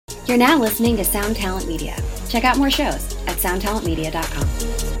You're now listening to Sound Talent Media. Check out more shows at soundtalentmedia.com.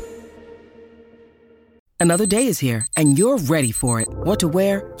 Another day is here, and you're ready for it. What to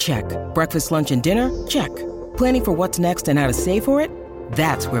wear? Check. Breakfast, lunch, and dinner? Check. Planning for what's next and how to save for it?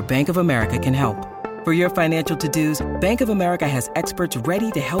 That's where Bank of America can help. For your financial to-dos, Bank of America has experts ready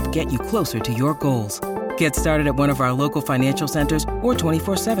to help get you closer to your goals. Get started at one of our local financial centers or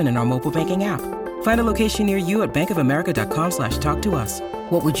 24/7 in our mobile banking app. Find a location near you at bankofamerica.com/talktous.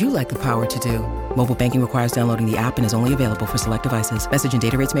 What would you like the power to do? Mobile banking requires downloading the app and is only available for select devices. Message and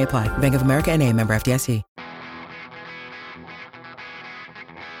data rates may apply. Bank of America N.A., member FDIC.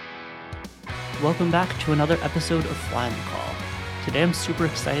 Welcome back to another episode of Fly on the Call. Today I'm super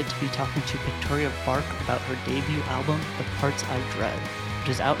excited to be talking to Victoria Bark about her debut album, The Parts I Dread, which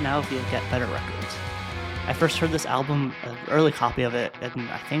is out now via Get Better Records. I first heard this album, an early copy of it, in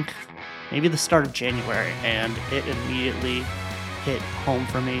I think maybe the start of January, and it immediately hit home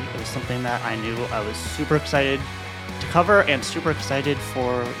for me. It was something that I knew I was super excited to cover and super excited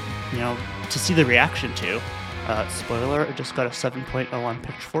for, to see the reaction to. Spoiler, it just got a 7.0 on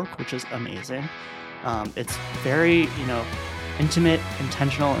Pitchfork, which is amazing. It's very, intimate,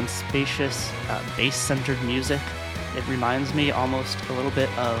 intentional, and spacious, bass-centered music. It reminds me almost a little bit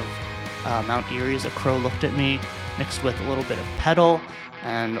of Mount Erie's A Crow Looked at Me, mixed with a little bit of pedal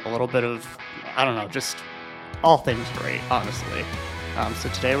and a little bit of, just all things great, honestly. So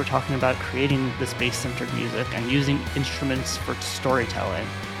today we're talking about creating this bass-centered music and using instruments for storytelling,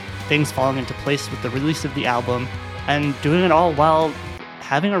 things falling into place with the release of the album, and doing it all while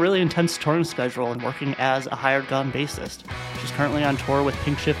having a really intense touring schedule and working as a hired gun bassist. She's currently on tour with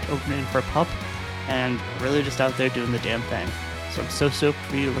Pink Shift opening for Pup, and really just out there doing the damn thing. So I'm so stoked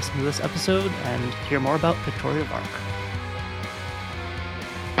for you to listen to this episode and hear more about Victoria Bark.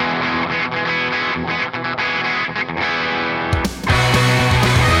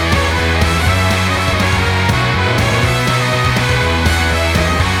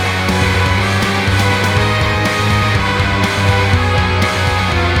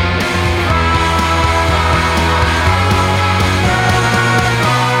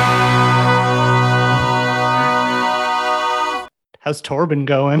 How's tour been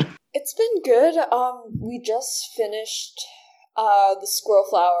going? It's been good. We just finished the Squirrel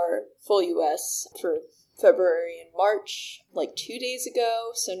Flower Full US for February and March, like 2 days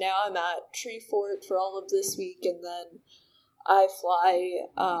ago. So now I'm at Treefort for all of this week, and then I fly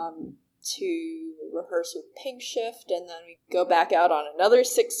to rehearse with Pink Shift, and then we go back out on another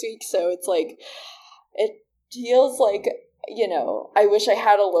 6 weeks. So it's like, it feels like, I wish I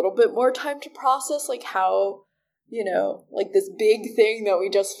had a little bit more time to process, like how, like this big thing that we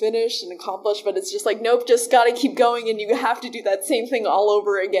just finished and accomplished, but it's just like, nope, just gotta keep going, and you have to do that same thing all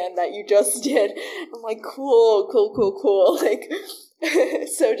over again that you just did. I'm like, cool. Like,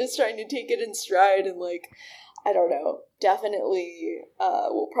 so just trying to take it in stride, and like, I don't know, definitely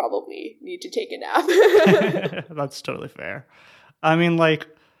we'll probably need to take a nap. That's totally fair. I mean, like,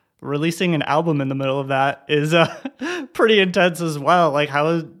 releasing an album in the middle of that is pretty intense as well. Like,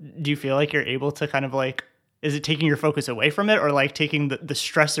 how do you feel like you're able to kind of like, is it taking your focus away from it, or like taking the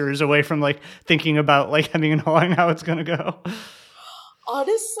stressors away from like thinking about like hemming and hawing how it's going to go?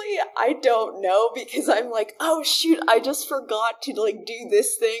 Honestly, I don't know, because I'm like, oh shoot, I just forgot to like do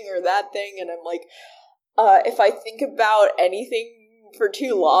this thing or that thing. And I'm like, if I think about anything for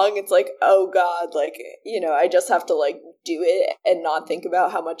too long, it's like, oh God, like, I just have to like do it and not think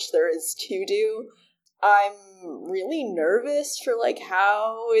about how much there is to do. I'm really nervous for like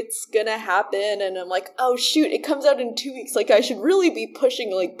how it's gonna happen, and I'm like, oh shoot, it comes out in 2 weeks, like I should really be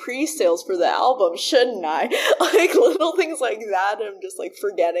pushing like pre-sales for the album, shouldn't I? Like little things like that I'm just like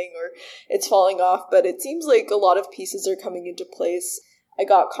forgetting, or it's falling off. But it seems like a lot of pieces are coming into place. I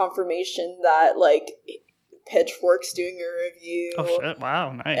got confirmation that like Pitchfork's doing a review. Oh shit,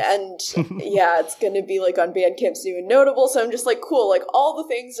 wow, nice. And yeah, it's gonna be like on Bandcamp's New and Notable, so I'm just like, cool, like all the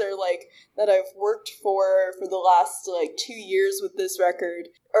things are like that I've worked for the last like 2 years with this record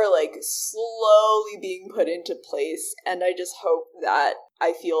are like slowly being put into place, and I just hope that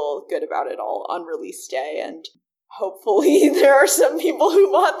I feel good about it all on release day, and hopefully there are some people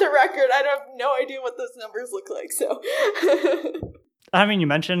who want the record. I have no idea what those numbers look like, so I mean, you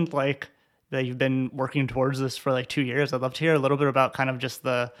mentioned like that you've been working towards this for like 2 years. I'd love to hear a little bit about kind of just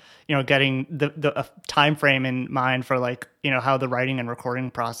the, getting the time frame in mind for like, how the writing and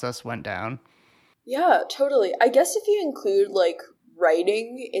recording process went down. Yeah, totally. I guess if you include like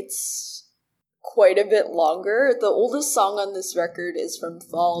writing, it's quite a bit longer. The oldest song on this record is from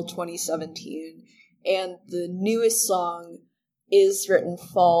fall 2017, and the newest song is written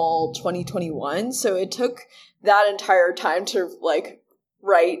fall 2021. So it took that entire time to like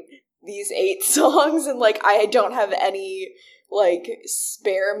write these 8 songs, and like I don't have any like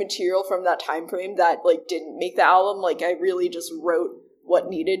spare material from that time frame that like didn't make the album. Like I really just wrote what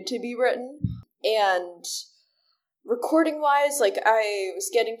needed to be written. And recording wise, like I was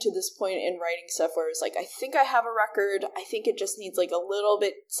getting to this point in writing stuff where it's like, I think I have a record. I think it just needs like a little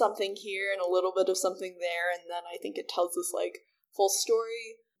bit something here and a little bit of something there, and then I think it tells this like full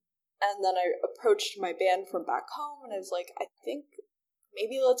story. And then I approached my band from back home and I was like, I think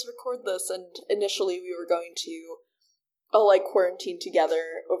maybe let's record this. And initially we were going to like quarantine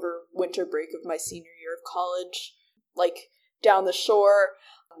together over winter break of my senior year of college, like down the shore,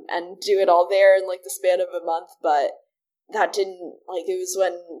 and do it all there in like the span of a month. But that didn't, like, it was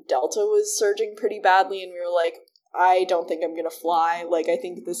when Delta was surging pretty badly and we were like, I don't think I'm gonna fly. Like, I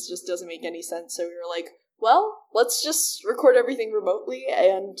think this just doesn't make any sense. So we were like, well, let's just record everything remotely.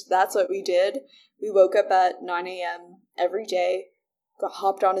 And that's what we did. We woke up at 9 a.m. every day,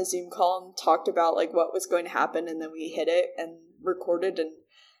 hopped on a Zoom call and talked about like what was going to happen, and then we hit it and recorded and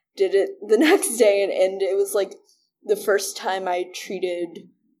did it the next day. And it was like the first time I treated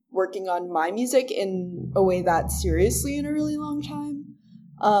working on my music in a way that seriously in a really long time,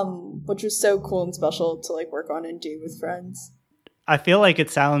 which was so cool and special to like work on and do with friends. I feel like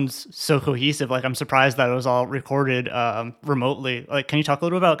it sounds so cohesive. Like I'm surprised that it was all recorded remotely. Like, can you talk a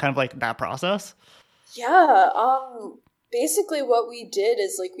little about kind of like that process? Yeah, basically what we did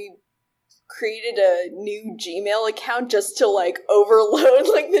is like we created a new Gmail account just to like overload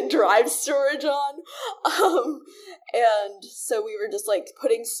like the drive storage on. And so we were just like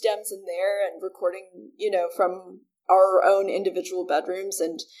putting stems in there and recording, you know, from our own individual bedrooms,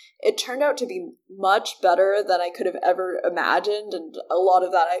 and it turned out to be much better than I could have ever imagined. And a lot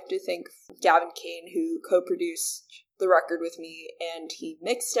of that I have to thank Gavin Kane, who co-produced the record with me, and he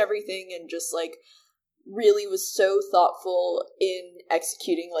mixed everything and just like really was so thoughtful in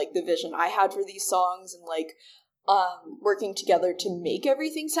executing like the vision I had for these songs, and like working together to make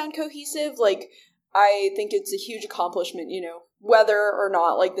everything sound cohesive. Like I think it's a huge accomplishment, you know, whether or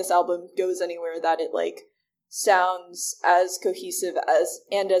not like this album goes anywhere, that it like sounds as cohesive as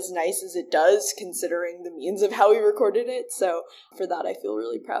and as nice as it does, considering the means of how we recorded it. So for that I feel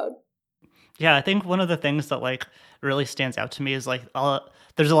really proud. Yeah, I think one of the things that like really stands out to me is like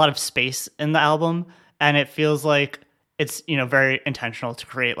there's a lot of space in the album, and it feels like it's, you know, very intentional to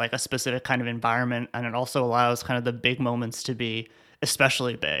create like a specific kind of environment, and it also allows kind of the big moments to be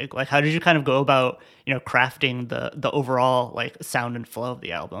especially big. Like, how did you kind of go about, you know, crafting the overall like sound and flow of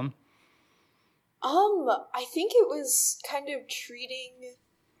the album? I think it was kind of treating,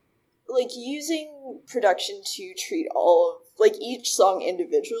 like using production to treat all of like each song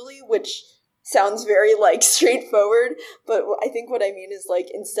individually, which sounds very like straightforward, but I think what I mean is like,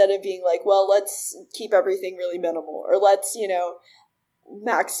 instead of being like, well, let's keep everything really minimal, or let's, you know,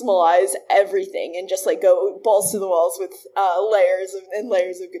 maximize everything and just like go balls to the walls with layers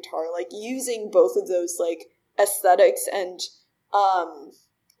of guitar, like using both of those like aesthetics and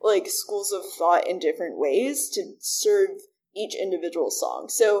like schools of thought in different ways to serve each individual song.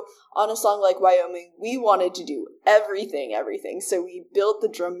 So on a song like Wyoming, we wanted to do everything. So we built the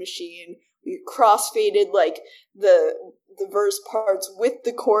drum machine, we crossfaded like the verse parts with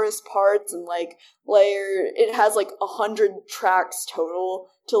the chorus parts, and like it has like 100 tracks total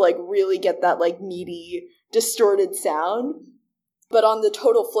to like really get that like meaty, distorted sound. But on the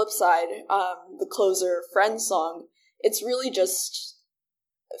total flip side, the closer Friends song, it's really just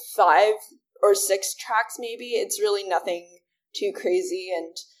 5 or 6 tracks maybe. It's really nothing too crazy,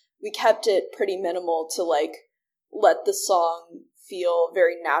 and we kept it pretty minimal to like let the song feel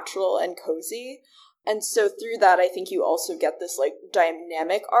very natural and cozy. And so through that, I think you also get this like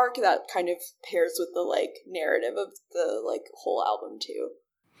dynamic arc that kind of pairs with the like narrative of the like whole album too.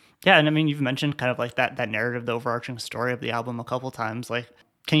 Yeah, and I mean, you've mentioned kind of like that narrative, the overarching story of the album a couple times. Like,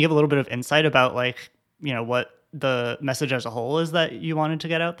 can you give a little bit of insight about like, you know, what the message as a whole is that you wanted to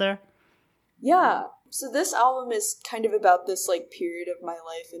get out there? Yeah. So this album is kind of about this like period of my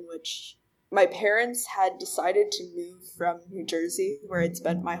life in which my parents had decided to move from New Jersey, where I'd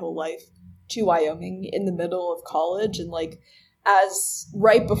spent my whole life, to Wyoming in the middle of college. And like as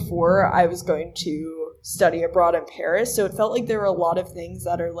right before I was going to study abroad in Paris. So it felt like there were a lot of things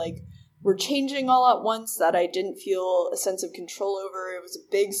that are like were changing all at once that I didn't feel a sense of control over. It was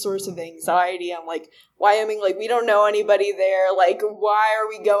a big source of anxiety. I'm like, Wyoming, like, we don't know anybody there. Like, why are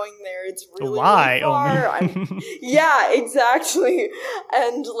we going there? It's really, really far. Yeah, exactly.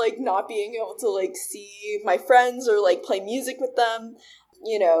 And like not being able to like see my friends or like play music with them,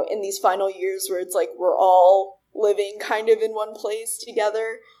 you know, in these final years where it's like we're all living kind of in one place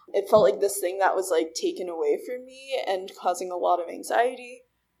together. It felt like this thing that was like taken away from me and causing a lot of anxiety,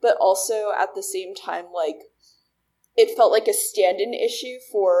 but also at the same time, like, it felt like a stand-in issue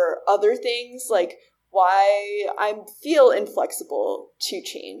for other things, like why I feel inflexible to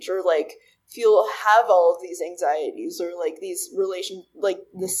change, or like have all of these anxieties, or like like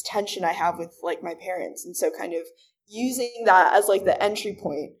this tension I have with like my parents. And so kind of using that as like the entry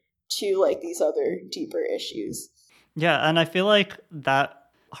point to like these other deeper issues. Yeah, and I feel like that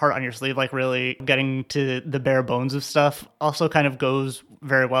heart on your sleeve, like really getting to the bare bones of stuff, also kind of goes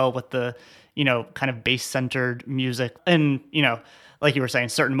very well with the, you know, kind of bass-centered music. And, you know, like you were saying,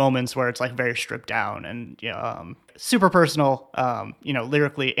 certain moments where it's like very stripped down and, you know, super personal, you know,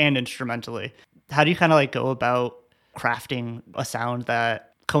 lyrically and instrumentally. How do you kind of like go about crafting a sound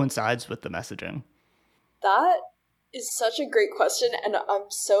that coincides with the messaging? That is such a great question, and I'm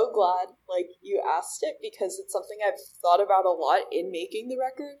so glad like you asked it, because it's something I've thought about a lot in making the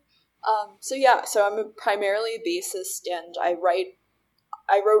record. So I'm primarily a bassist, and I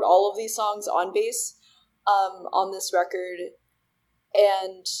wrote all of these songs on bass on this record,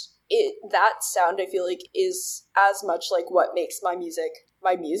 and that sound I feel like is as much like what makes my music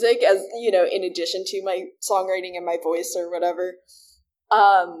as, you know, in addition to my songwriting and my voice or whatever.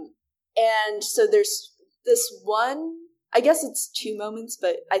 And so there's this one, I guess it's two moments,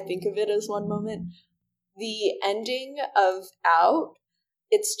 but I think of it as one moment. The ending of Out,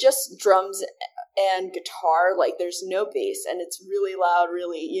 it's just drums and guitar, like there's no bass, and it's really loud,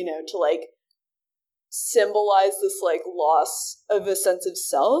 really, you know, to like symbolize this like loss of a sense of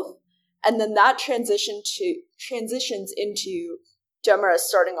self. And then that transitions into Demara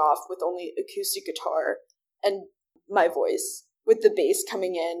starting off with only acoustic guitar and my voice, with the bass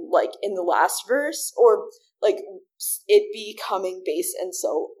coming in like in the last verse, or like it becoming bass and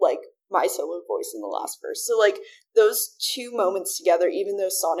so like my solo voice in the last verse. So like those two moments together, even though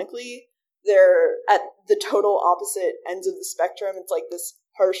sonically they're at the total opposite ends of the spectrum, it's like this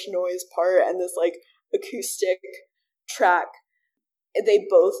harsh noise part and this like acoustic track, they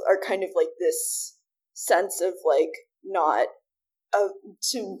both are kind of like this sense of like not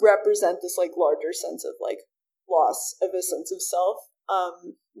to represent this like larger sense of like loss of a sense of self,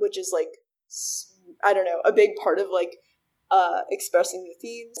 which is like, I don't know, a big part of like expressing the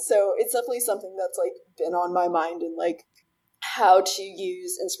themes. So it's definitely something that's like been on my mind, and like how to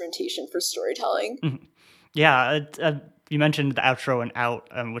use instrumentation for storytelling. Mm-hmm. Yeah, you mentioned the outro and Out,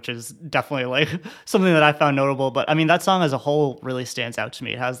 which is definitely like something that I found notable. But I mean, that song as a whole really stands out to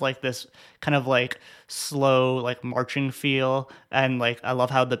me. It has like this kind of like slow, like marching feel. And like, I love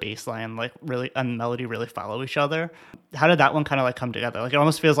how the bass line like really and melody really follow each other. How did that one kind of like come together? Like, it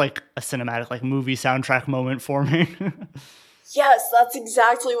almost feels like a cinematic, like movie soundtrack moment for me. Yes, that's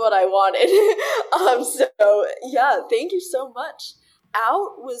exactly what I wanted. So yeah, thank you so much.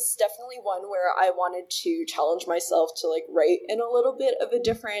 Out was definitely one where I wanted to challenge myself to like write in a little bit of a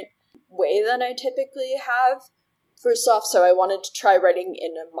different way than I typically have. First off, so I wanted to try writing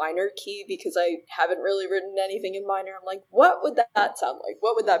in a minor key, because I haven't really written anything in minor. I'm like, what would that sound like?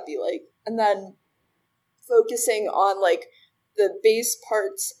 What would that be like? And then focusing on like the bass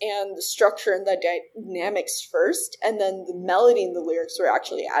parts and the structure and the dynamics first, and then the melody and the lyrics were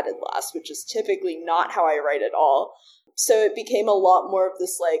actually added last, which is typically not how I write at all. So it became a lot more of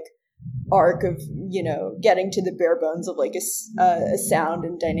this like arc of, you know, getting to the bare bones of like a sound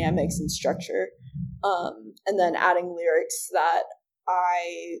and dynamics and structure, and then adding lyrics that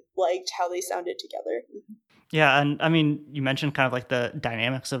I liked how they sounded together. Yeah, and I mean, you mentioned kind of like the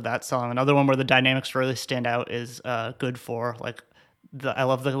dynamics of that song. Another one where the dynamics really stand out is Good For. Like, I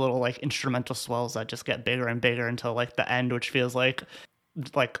love the little like instrumental swells that just get bigger and bigger until like the end, which feels like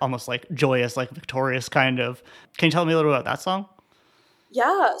almost like joyous, like victorious kind of. Can you tell me a little about that song?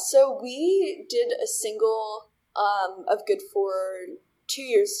 Yeah, so we did a single of Good For 2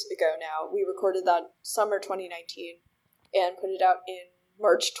 years ago now. We recorded that summer 2019 and put it out in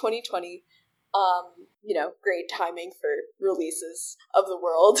March 2020. You know, great timing for releases of the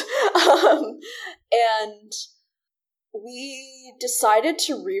world. And we decided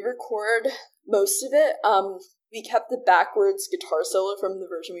to re-record most of it. We kept the backwards guitar solo from the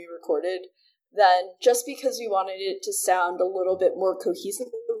version we recorded then, just because we wanted it to sound a little bit more cohesive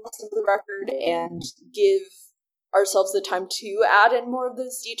with the rest of the record and give ourselves the time to add in more of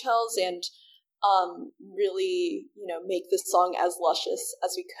those details and really, you know, make this song as luscious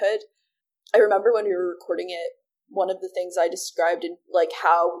as we could. I remember when we were recording it, one of the things I described in like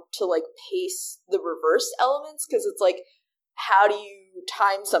how to like pace the reverse elements, because it's like, how do you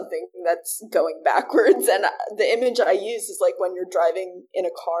time something that's going backwards? And the image I use is like when you're driving in a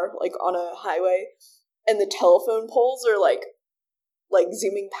car, like on a highway, and the telephone poles are like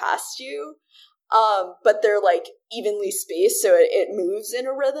zooming past you. But they're like evenly spaced, so it moves in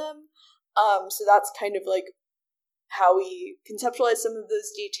a rhythm. So that's kind of like how we conceptualize some of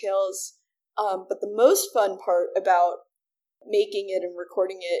those details. But the most fun part about making it and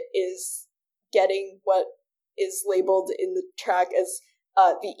recording it is getting what is labeled in the track as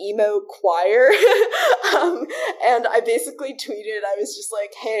the emo choir. And I basically tweeted, I was just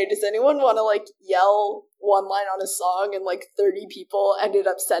like, hey, does anyone want to like yell one line on a song? And like 30 people ended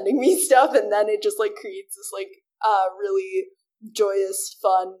up sending me stuff, and then it just like creates this like really joyous,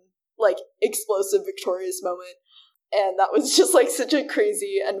 fun, like explosive, victorious moment. And that was just like such a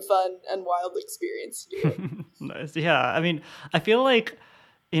crazy and fun and wild experience to do. Nice. Yeah. I mean, I feel like,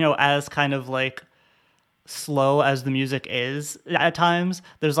 as kind of like slow as the music is at times,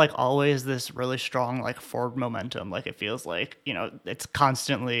 there's like always this really strong like forward momentum. Like it feels like, it's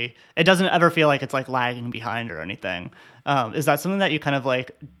constantly, it doesn't ever feel like it's like lagging behind or anything. Is that something that you kind of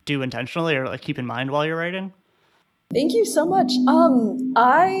like do intentionally or like keep in mind while you're writing? Thank you so much.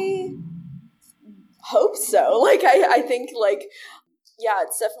 I hope so. Like, I think like, yeah,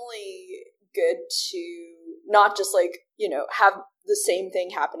 it's definitely good to not just like, have the same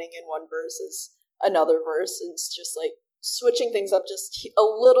thing happening in one verse as another verse. And it's just like switching things up just a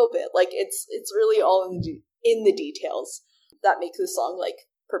little bit. Like it's really all in the details that make the song like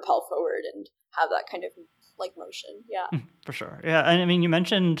propel forward and have that kind of like motion. Yeah. For sure. Yeah. And I mean, you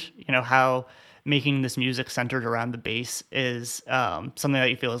mentioned, how making this music centered around the bass is something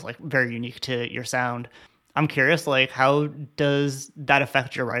that you feel is like very unique to your sound. I'm curious, like, how does that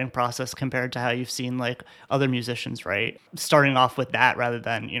affect your writing process compared to how you've seen like other musicians write, starting off with that rather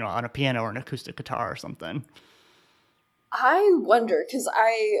than, on a piano or an acoustic guitar or something? I wonder, because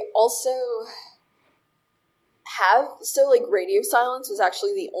I also have, so like Radio Silence was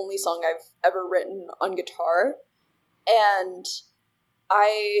actually the only song I've ever written on guitar. And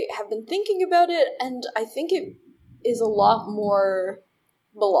I have been thinking about it, and I think it is a lot more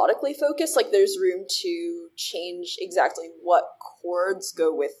melodically focused. Like there's room to change exactly what chords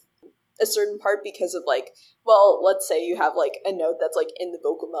go with a certain part because of like, well, let's say you have like a note that's like in the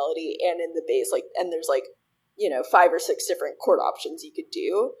vocal melody and in the bass, like, and there's like, 5 or 6 different chord options you could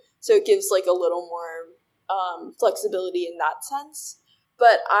do. So it gives like a little more flexibility in that sense.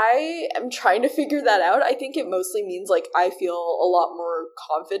 But I am trying to figure that out. I think it mostly means like I feel a lot more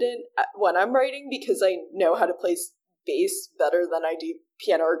confident when I'm writing because I know how to play bass better than I do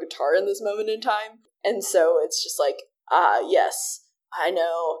piano or guitar in this moment in time. And so it's just like, yes, I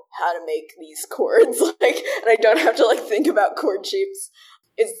know how to make these chords, like, and I don't have to like think about chord shapes.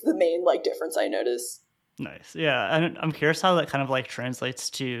 Is the main like difference I notice. Nice. Yeah. And I'm curious how that kind of like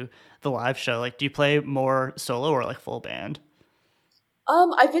translates to the live show. Like, do you play more solo or like full band?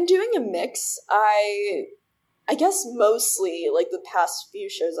 I've been doing a mix. I guess mostly like the past few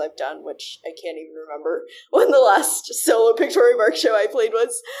shows I've done, which I can't even remember when the last solo Pictoria Bark show I played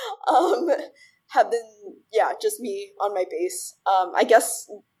was, have been, just me on my bass. I guess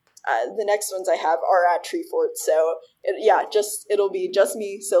the next ones I have are at Treefort, so it'll be just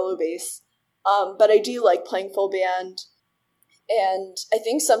me solo bass. But I do like playing full band, and I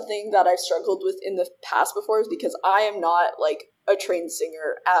think something that I've struggled with in the past before is because I am not like a trained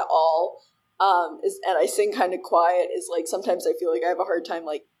singer at all. And I sing kind of quiet, is like sometimes I feel like I have a hard time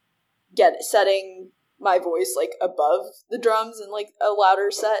like setting my voice like above the drums and like a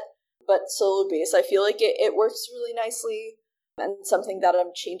louder set. But solo bass, I feel like it works really nicely. And something that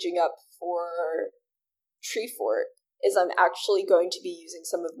I'm changing up for Treefort is I'm actually going to be using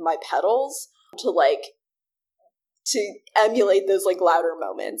some of my pedals to emulate those like louder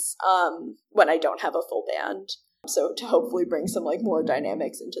moments when I don't have a full band. So to hopefully bring some like more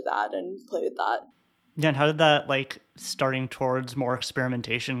dynamics into that and play with that. Yeah, and how did that like starting towards more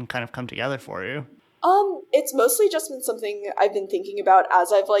experimentation kind of come together for you? It's mostly just been something I've been thinking about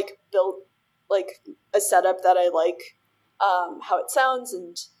as I've like built like a setup that I like how it sounds,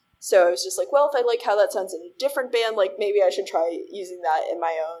 and so I was just like, well, if I like how that sounds in a different band, like maybe I should try using that in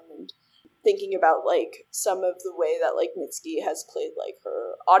my own, and thinking about like some of the way that like Mitski has played like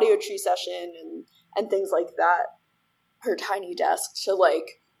her Audiotree session and things like that, her Tiny Desk. So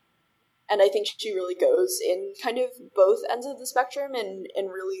like, and I think she really goes in kind of both ends of the spectrum in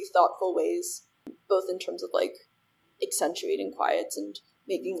really thoughtful ways, both in terms of like accentuating quiets and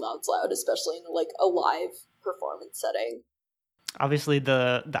making louds loud, especially in like a live performance setting. Obviously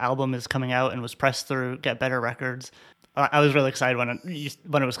the album is coming out and was pressed through Get Better Records. I was really excited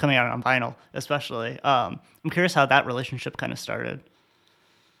when it was coming out on vinyl, especially. I'm curious how that relationship kind of started.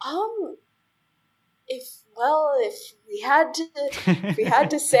 if we had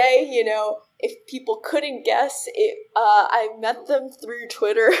to say, you know, if people couldn't guess it, I met them through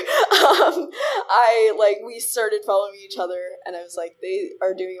Twitter. We started following each other, and I was like, they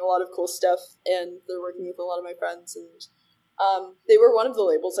are doing a lot of cool stuff, and they're working with a lot of my friends, and they were one of the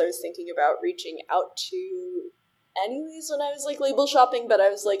labels I was thinking about reaching out to anyways when I was like label shopping, but I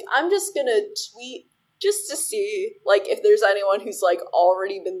was like, I'm just gonna tweet just to see like if there's anyone who's like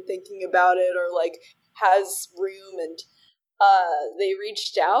already been thinking about it or like has room, and they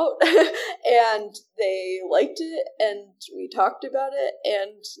reached out and they liked it, and we talked about it,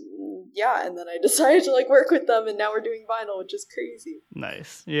 and yeah, and then I decided to like work with them, and now we're doing vinyl, which is crazy.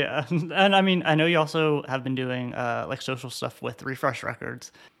 Nice. Yeah. And I mean, I know you also have been doing like social stuff with Refresh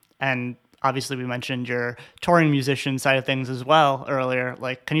Records, and obviously we mentioned your touring musician side of things as well earlier.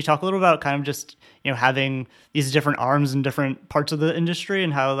 Like, can you talk a little about kind of just, you know, having these different arms in different parts of the industry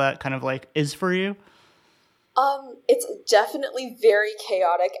and how that kind of like is for you? It's definitely very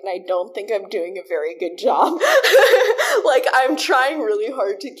chaotic, and I don't think I'm doing a very good job. Like, I'm trying really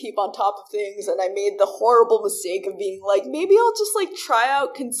hard to keep on top of things, and I made the horrible mistake of being like, maybe I'll just, like, try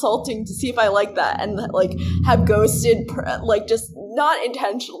out consulting to see if I like that, and, like, have ghosted, like, just not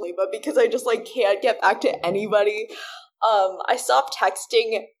intentionally, but because I just, like, can't get back to anybody. I stopped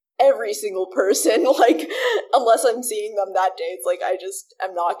texting every single person, like, unless I'm seeing them that day. It's like, I just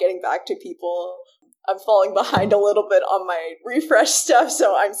am not getting back to people. I'm falling behind a little bit on my Refresh stuff,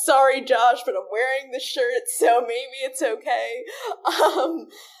 so I'm sorry, Josh, but I'm wearing the shirt, so maybe it's okay.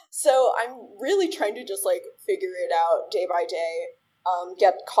 So I'm really trying to just, like, figure it out day by day,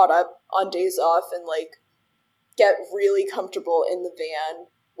 get caught up on days off, and, like, get really comfortable in the van,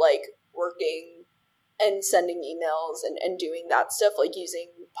 like, working and sending emails and doing that stuff, like,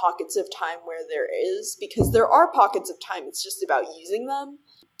 using pockets of time where there is, because there are pockets of time, it's just about using them.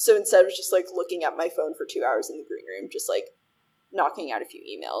 So instead of just, like, looking at my phone for 2 hours in the green room, just, like, knocking out a few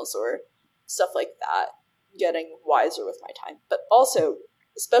emails or stuff like that, getting wiser with my time. But also,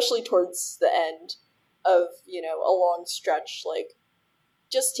 especially towards the end of, you know, a long stretch, like,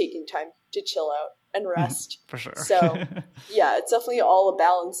 just taking time to chill out and rest. For sure. So, yeah, it's definitely all a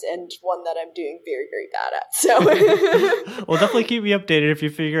balance, and one that I'm doing very, very bad at. So, well, definitely keep me updated if you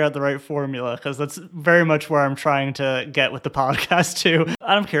figure out the right formula, because that's very much where I'm trying to get with the podcast too. And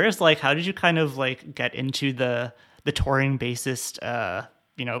I'm curious, like, how did you kind of like get into the touring bassist,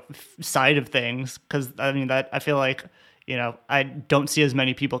 you know, side of things? Because I mean, that I feel like, you know, I don't see as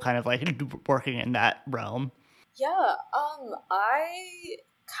many people kind of like working in that realm. Yeah,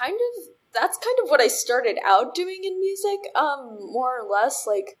 that's kind of what I started out doing in music, more or less.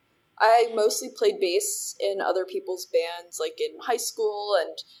 Like, I mostly played bass in other people's bands, like in high school,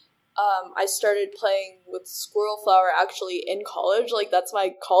 and I started playing with Squirrel Flower actually in college. Like, that's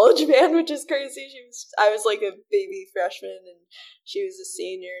my college band, which is crazy. I was like a baby freshman, and she was a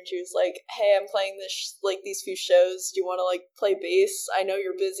senior, and she was like, hey, I'm playing these few shows. Do you want to, like, play bass? I know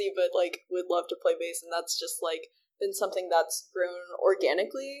you're busy, but, like, would love to play bass. And that's just, like, been something that's grown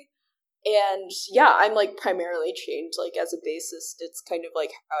organically. And yeah, I'm, like, primarily trained, like, as a bassist. It's kind of like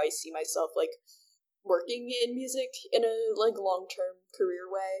how I see myself, like, working in music in a, like, long-term career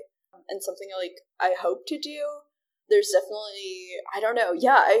way, and something, like, I hope to do. There's definitely, I don't know,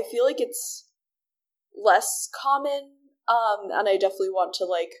 yeah, I feel like it's less common, and I definitely want to,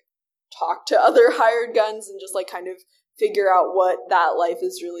 like, talk to other hired guns and just, like, kind of figure out what that life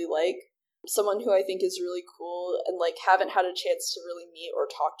is really like. Someone who I think is really cool and, like, haven't had a chance to really meet or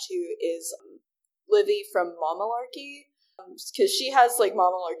talk to is Livy from Mamalarkey, because she has, like,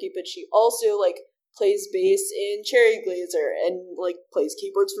 Mamalarkey, but she also, like, plays bass in Cherry Glazer and, like, plays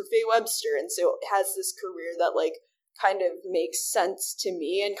keyboards for Faye Webster, and so has this career that, like, kind of makes sense to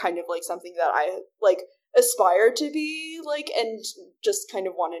me and kind of, like, something that I, like, aspire to be, like, and just kind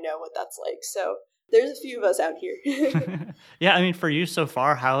of want to know what that's like. So there's a few of us out here. Yeah, I mean, for you so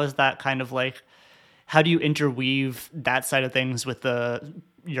far, how is that kind of like, how do you interweave that side of things with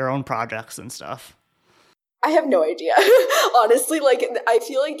your own projects and stuff? I have no idea. Honestly, like, I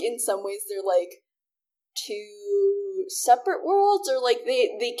feel like in some ways they're, like, two separate worlds, or, like,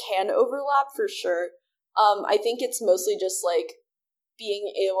 they can overlap for sure. I think it's mostly just, like,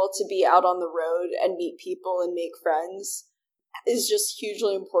 being able to be out on the road and meet people and make friends is just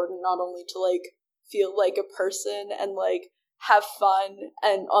hugely important, not only to, like, feel like a person and, like, have fun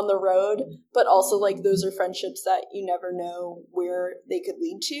and on the road, but also, like, those are friendships that you never know where they could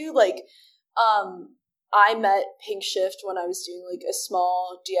lead to. Like, I met Pink Shift when I was doing, like, a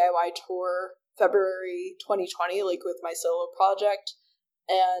small DIY tour February 2020, like, with my solo project,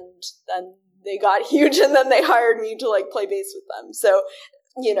 and then they got huge, and then they hired me to, like, play bass with them. So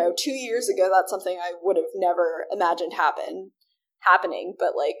you know, 2 years ago, that's something I would have never imagined happening.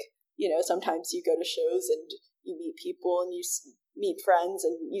 But like, you know, sometimes you go to shows and you meet people and you meet friends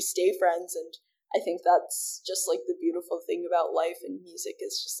and you stay friends. And I think that's just like the beautiful thing about life and music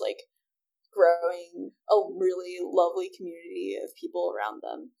is just like growing a really lovely community of people around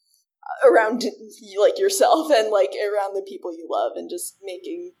them, around like yourself and like around the people you love, and just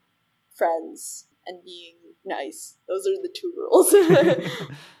making friends and being nice. Those are the 2 rules.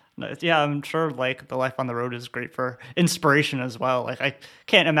 Yeah, I'm sure like the life on the road is great for inspiration as well. Like I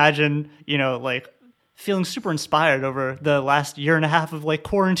can't imagine, you know, like feeling super inspired over the last year and a half of like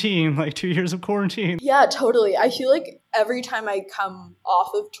quarantine, like 2 years of quarantine. Yeah, totally. I feel like every time I come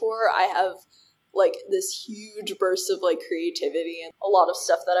off of tour, I have like this huge burst of like creativity and a lot of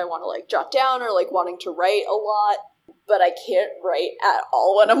stuff that I want to like jot down or like wanting to write a lot. But I can't write at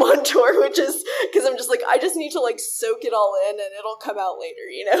all when I'm on tour, which is because I'm just like, I just need to like soak it all in and it'll come out later,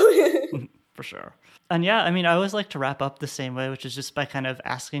 you know? For sure. And yeah, I mean, I always like to wrap up the same way, which is just by kind of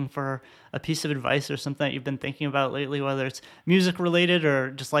asking for a piece of advice or something that you've been thinking about lately, whether it's music related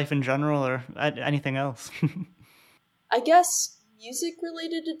or just life in general or anything else. I guess music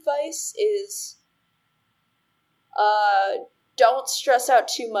related advice is don't stress out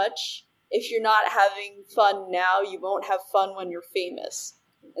too much. If you're not having fun now, you won't have fun when you're famous.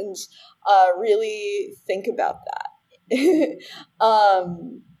 And really think about that.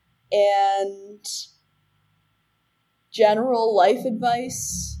 And general life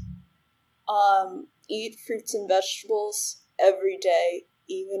advice, eat fruits and vegetables every day,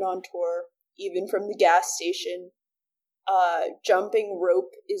 even on tour, even from the gas station. Jumping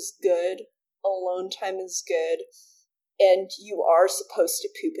rope is good. Alone time is good. And you are supposed to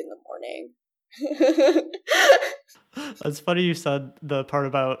poop in the morning. It's funny you said the part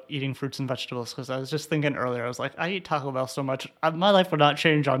about eating fruits and vegetables, because I was just thinking earlier, I was like, I eat Taco Bell so much, my life would not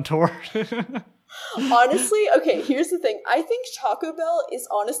change on tour. Honestly, okay, here's the thing. I think Taco Bell is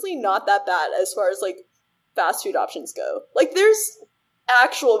honestly not that bad as far as like fast food options go. Like there's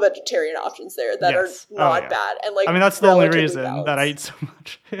actual vegetarian options there that are not bad, and like, I mean, that's the only reason that I eat so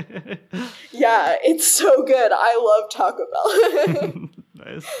much. Yeah, it's so good. I love Taco Bell.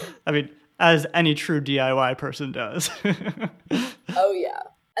 Nice. I mean, as any true DIY person does. Oh yeah,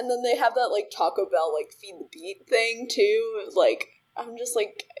 and then they have that like Taco Bell like feed the beat thing too. Like I'm just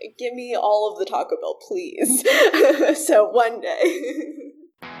like, give me all of the Taco Bell, please. So one day.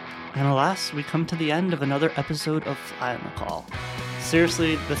 And alas, we come to the end of another episode of Fly on the Call.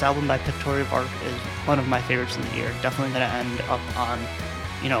 Seriously, this album by Pictoria Vark is one of my favorites of the year. Definitely going to end up on,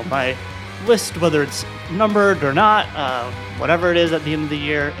 you know, my list, whether it's numbered or not, whatever it is at the end of the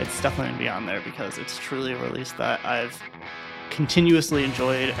year, it's definitely going to be on there because it's truly a release that I've continuously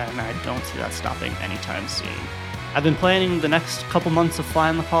enjoyed, and I don't see that stopping anytime soon. I've been planning the next couple months of Fly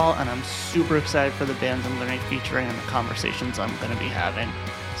on the Call, and I'm super excited for the bands I'm going to be featuring and the conversations I'm going to be having.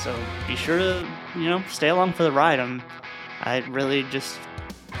 So be sure to, you know, stay along for the ride. I'm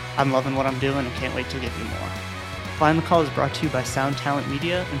loving what I'm doing and can't wait to give you more. Fly on the Call is brought to you by Sound Talent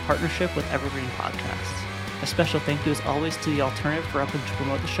Media in partnership with Evergreen Podcasts. A special thank you as always to The Alternative for helping to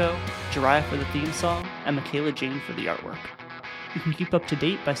promote the show, Jiraiya for the theme song, and Michaela Jane for the artwork. You can keep up to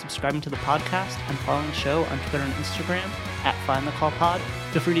date by subscribing to the podcast and following the show on Twitter and Instagram at FlyOnTheCallPod.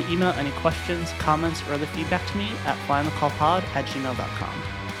 Feel free to email any questions, comments, or other feedback to me at flyonthecallpod@gmail.com.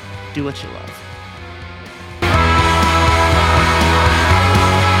 Do what you love.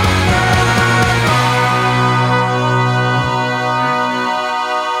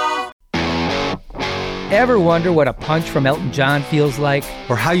 Ever wonder what a punch from Elton John feels like?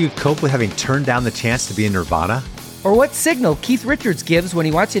 Or how you'd cope with having turned down the chance to be in Nirvana? Or what signal Keith Richards gives when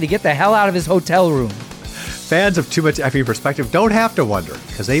he wants you to get the hell out of his hotel room? Fans of Too Much Effing Perspective don't have to wonder,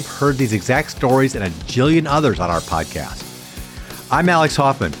 because they've heard these exact stories and a jillion others on our podcast. I'm Alex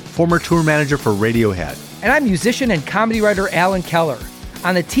Hoffman, former tour manager for Radiohead. And I'm musician and comedy writer Alan Keller.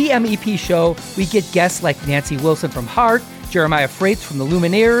 On the TMEP show, we get guests like Nancy Wilson from Heart, Jeremiah Freites from the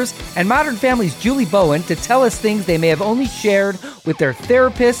Lumineers, and Modern Family's Julie Bowen to tell us things they may have only shared with their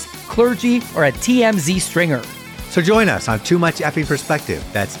therapist, clergy, or a TMZ stringer. So join us on Too Much Effing Perspective.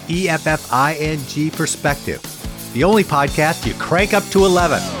 That's EFFING Perspective. The only podcast you crank up to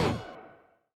 11.